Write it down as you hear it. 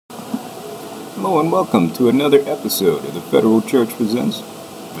Hello and welcome to another episode of the Federal Church Presents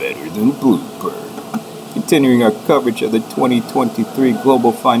Better Than Bloomberg. Continuing our coverage of the 2023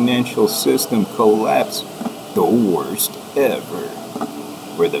 global financial system collapse, the worst ever,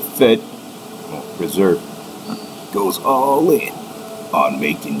 where the Reserve, goes all in on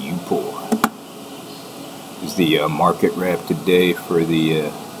making you poor. Is the market wrap today for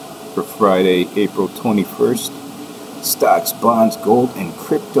Friday, April 21st. Stocks, bonds, gold, and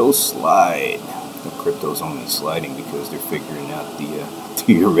crypto slide. The crypto's only sliding because they're figuring out the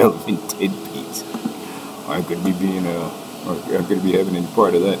irrelevant tidbits. Aren't going to be having any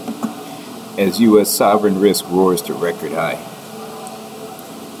part of that. As U.S. sovereign risk roars to record high,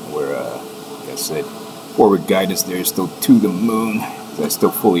 where, like I said, forward guidance there is still to the moon. I still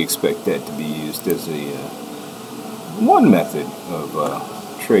fully expect that to be used as one method of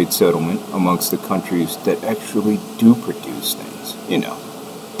trade settlement amongst the countries that actually do produce things.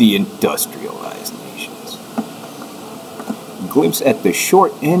 The industrialized nations. A glimpse at the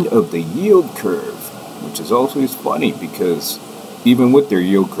short end of the yield curve, which is always funny because even with their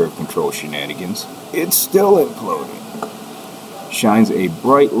yield curve control shenanigans, it's still imploding. Shines a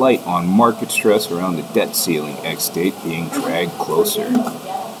bright light on market stress around the debt ceiling ex-state being dragged closer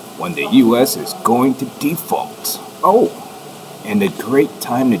when the U.S. is going to default. Oh, and a great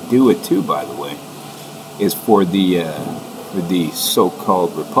time to do it too, by the way, is for the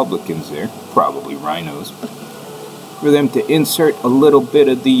so-called Republicans there, probably rhinos, for them to insert a little bit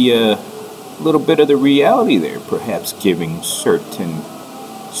of the reality there, perhaps giving certain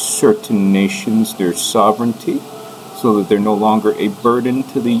nations their sovereignty, so that they're no longer a burden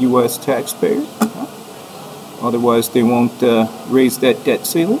to the U.S. taxpayer. Otherwise, they won't raise that debt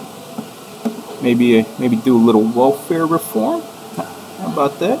ceiling. Maybe do a little welfare reform. How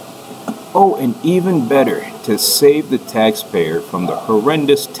about that? Oh, and even better, to save the taxpayer from the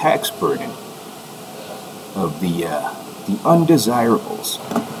horrendous tax burden of the undesirables,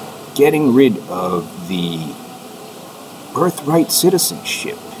 getting rid of the birthright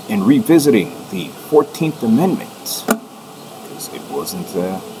citizenship and revisiting the 14th Amendment, because it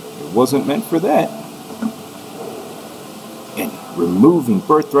wasn't meant for that, and removing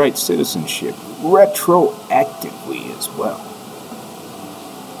birthright citizenship retroactively as well.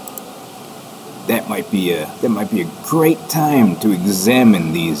 That might be a great time to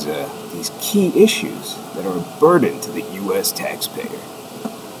examine these key issues that are a burden to the U.S. taxpayer.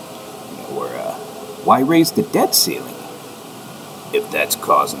 Why raise the debt ceiling if that's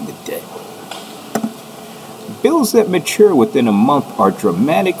causing the debt? Bills that mature within a month are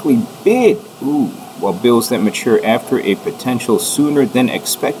dramatically bid. While bills that mature after a potential sooner than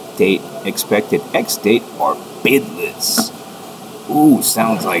expected ex-date are bidless.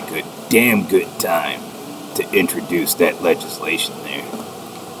 Sounds like a damn good time to introduce that legislation there.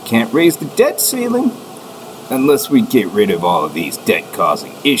 Can't raise the debt ceiling unless we get rid of all of these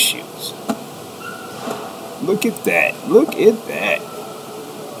debt-causing issues. Look at that. Look at that.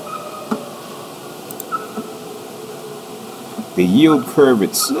 The yield curve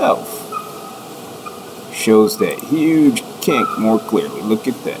itself shows that huge kink more clearly. Look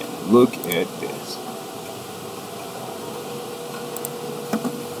at that. Look at this.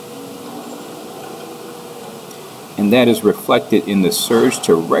 And that is reflected in the surge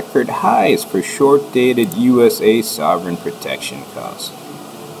to record highs for short-dated USA sovereign protection costs.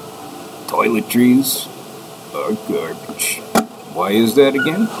 Toiletries are garbage. Why is that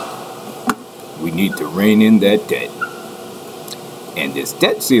again? We need to rein in that debt. And this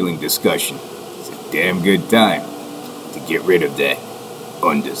debt ceiling discussion is a damn good time to get rid of that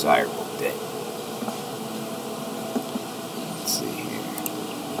undesirable debt. Let's see here.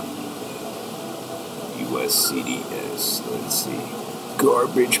 US CDS. Let's see.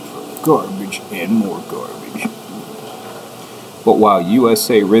 Garbage, and more garbage. But while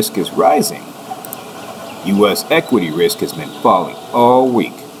USA risk is rising, U.S. equity risk has been falling all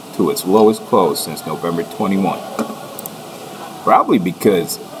week to its lowest close since November 21. Probably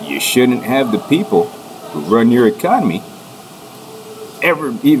because you shouldn't have the people who run your economy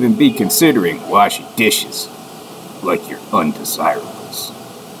ever even be considering washing dishes like your undesirables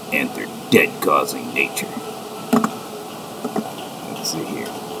and their debt-causing nature. Let's see here.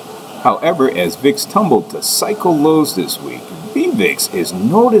 However, as VIX tumbled to cycle lows this week, VVIX is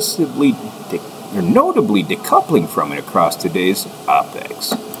notably decoupling from it across today's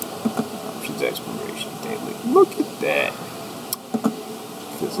OPEX. Options expiration daily. Look at that.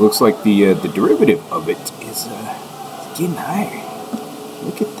 It looks like the derivative of it is getting higher.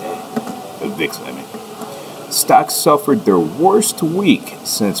 Look at that. The VIX, I mean. Stocks suffered their worst week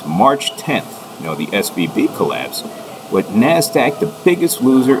since March 10th, the SVB collapse, with NASDAQ the biggest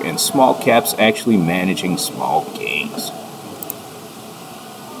loser and small caps actually managing small gains.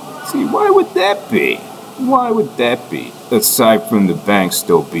 See, why would that be? Why would that be? Aside from the banks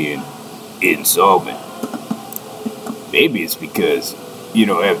still being insolvent. Maybe it's because you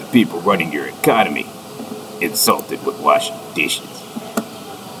don't have the people running your economy insulted with washing dishes.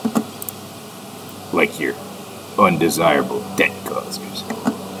 Like your undesirable debt causers.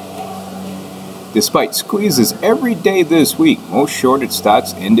 Despite squeezes every day this week, most shorted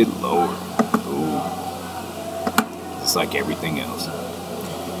stocks ended lower. Ooh. Just like everything else.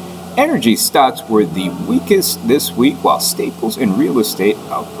 Energy stocks were the weakest this week, while staples and real estate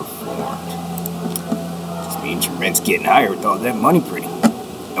outperformed. This means your rent's getting higher with all that money printing.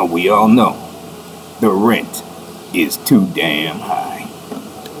 And we all know the rent is too damn high.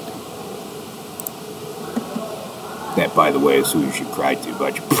 That, by the way, is who you should cry to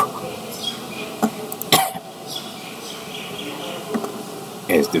about your problems.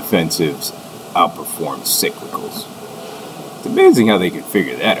 As defensives outperform cyclicals. It's amazing how they can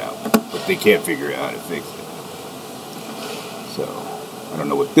figure that out, but they can't figure out how to fix it. So, I don't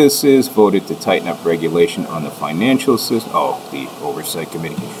know what this is. Voted to tighten up regulation on the financial system. Oh, the Oversight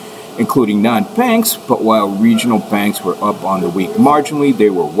Committee. Including non-banks, but while regional banks were up on the week marginally, they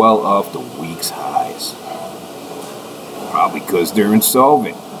were well off the week's highs. Probably because they're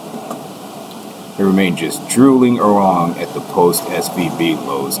insolvent. They remain just drooling along at the post-SVB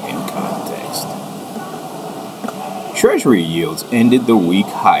lows in context. Treasury yields ended the week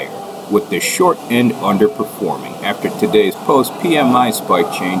higher, with the short end underperforming after today's post-PMI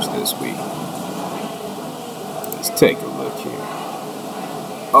spike change this week. Let's take a look here.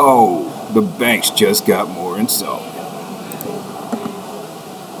 Oh, the banks just got more insolvent.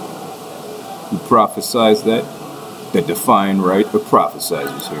 Who prophesized that? The defined right of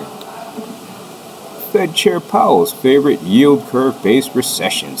prophesizers here. Fed Chair Powell's favorite yield curve-based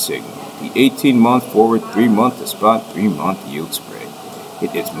recession signal, the 18-month forward 3-month to spot 3-month yield spread.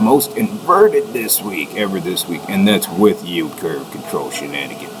 It is most inverted ever this week, and that's with yield curve control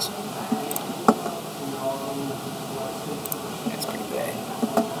shenanigans. That's pretty bad.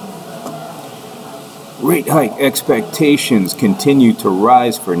 Rate hike expectations continue to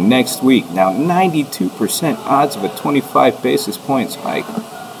rise for next week. Now 92% odds of a 25 basis points hike,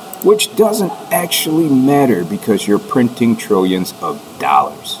 which doesn't actually matter because you're printing trillions of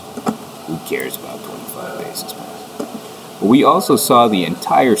dollars. Who cares about 25 basis points? But we also saw the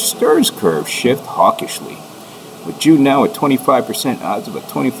entire STIRS curve shift hawkishly, with June now at 25% odds of a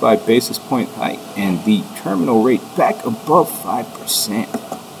 25 basis point hike and the terminal rate back above 5%.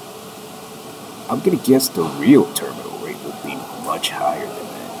 I'm going to guess the real terminal rate will be much higher than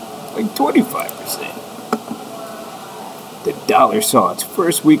that, like 25%. The dollar saw its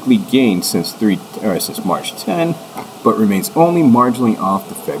first weekly gain since March 10, but remains only marginally off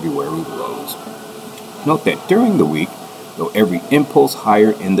the February lows. Note that during the week, though every impulse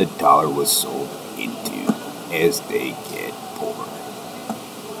higher in the dollar was sold into as they get poorer.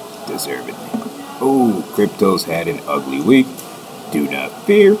 Deservedly. Oh, cryptos had an ugly week. Do not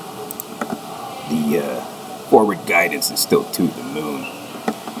fear. The forward guidance is still to the moon.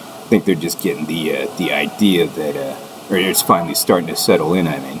 I think they're just getting the idea that, or it's finally starting to settle in,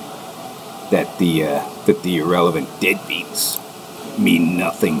 that the irrelevant deadbeats mean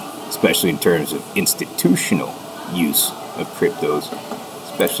nothing, especially in terms of institutional use of cryptos,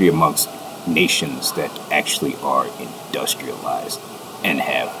 especially amongst nations that actually are industrialized and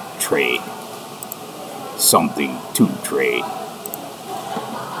have trade, something to trade.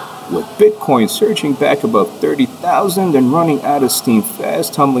 With Bitcoin surging back above 30,000 and running out of steam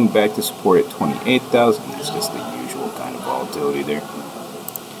fast, tumbling back to support at 28,000. It's just the usual kind of volatility there.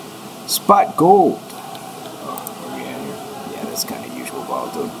 Spot gold. Oh, yeah, that's kind of usual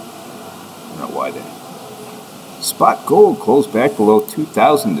volatility. I don't know why then. Spot gold closed back below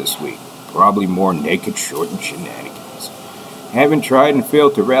 2,000 this week. Probably more naked short and shenanigans. Haven't tried and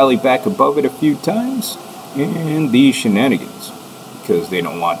failed to rally back above it a few times. And these shenanigans. Because they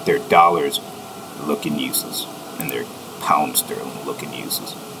don't want their dollars looking useless. And their pound sterling looking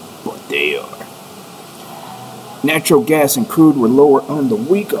useless. But they are. Natural gas and crude were lower on the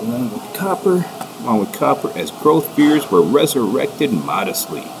week along with copper as growth fears were resurrected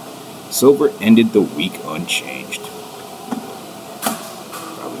modestly. Silver ended the week unchanged.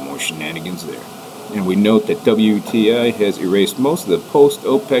 Probably more shenanigans there. And we note that WTI has erased most of the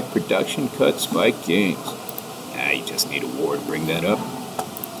post-OPEC production cut spike gains. You just need a war to bring that up.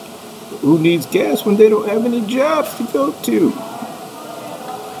 But who needs gas when they don't have any jobs to go to?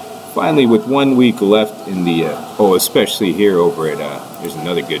 Finally, with 1 week left in the, especially here over at, here's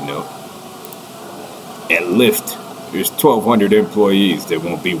another good note. At Lyft, There's 1,200 employees that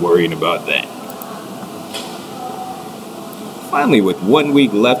won't be worrying about that. Finally, with 1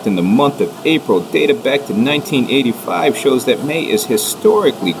 week left in the month of April, data back to 1985 shows that May is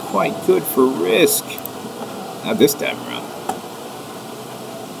historically quite good for risk. Not this time around.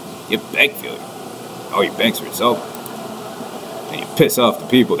 You have bank failure. All your banks are insolvent. And you piss off the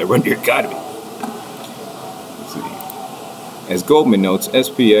people that run your economy. Let's see. As Goldman notes,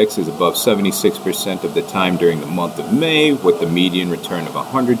 SPX is above 76% of the time during the month of May, with the median return of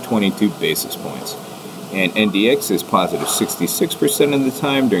 122 basis points. And NDX is positive 66% of the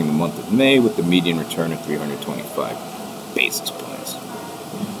time during the month of May, with the median return of 325 basis points.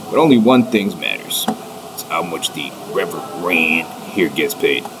 But only one thing matters. It's how much the Reverend here gets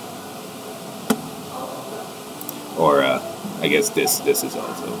paid. Or, I guess this is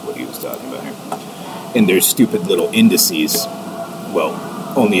also what he was talking about here. And their stupid little indices, well,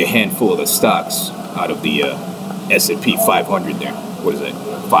 only a handful of the stocks out of the S&P 500 there. What is that,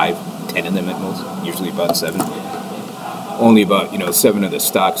 5? 10 of them at most, usually about 7. Only about, 7 of the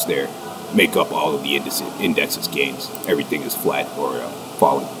stocks there make up all of the index's gains. Everything is flat or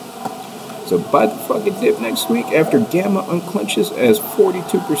falling. So buy the fucking dip next week after Gamma unclenches as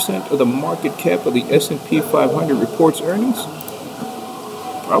 42% of the market cap of the S&P 500 reports earnings?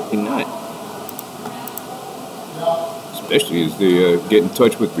 Probably not. Especially as they get in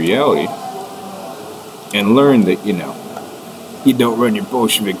touch with reality and learn that, you don't run your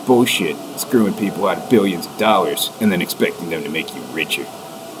Bolshevik bullshit, screwing people out of billions of dollars and then expecting them to make you richer.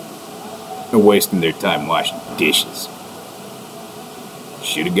 And wasting their time washing dishes.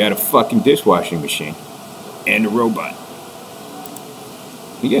 Should have got a fucking dishwashing machine. And a robot.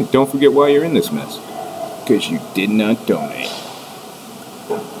 Again, don't forget why you're in this mess. Because you did not donate.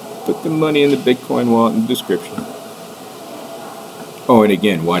 Put the money in the Bitcoin wallet in the description. Oh, and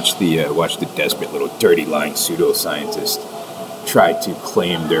again, watch the desperate little dirty lying pseudoscientist try to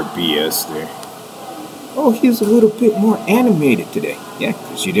claim their BS there. Oh, he's a little bit more animated today. Yeah,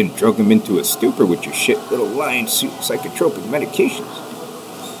 because you didn't drug him into a stupor with your shit little lying psychotropic medications.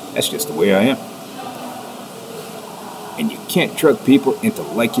 That's just the way I am. And you can't drug people into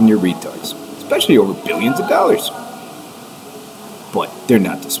liking your retards, especially over billions of dollars. But they're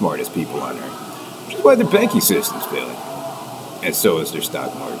not the smartest people on earth, which is why their banking system's failing. And so is their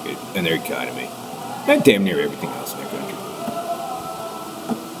stock market and their economy, and damn near everything else in their country.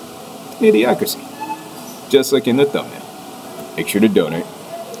 Idiocracy. Just like in the thumbnail. Make sure to donate.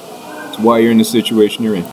 It's why you're in the situation you're in.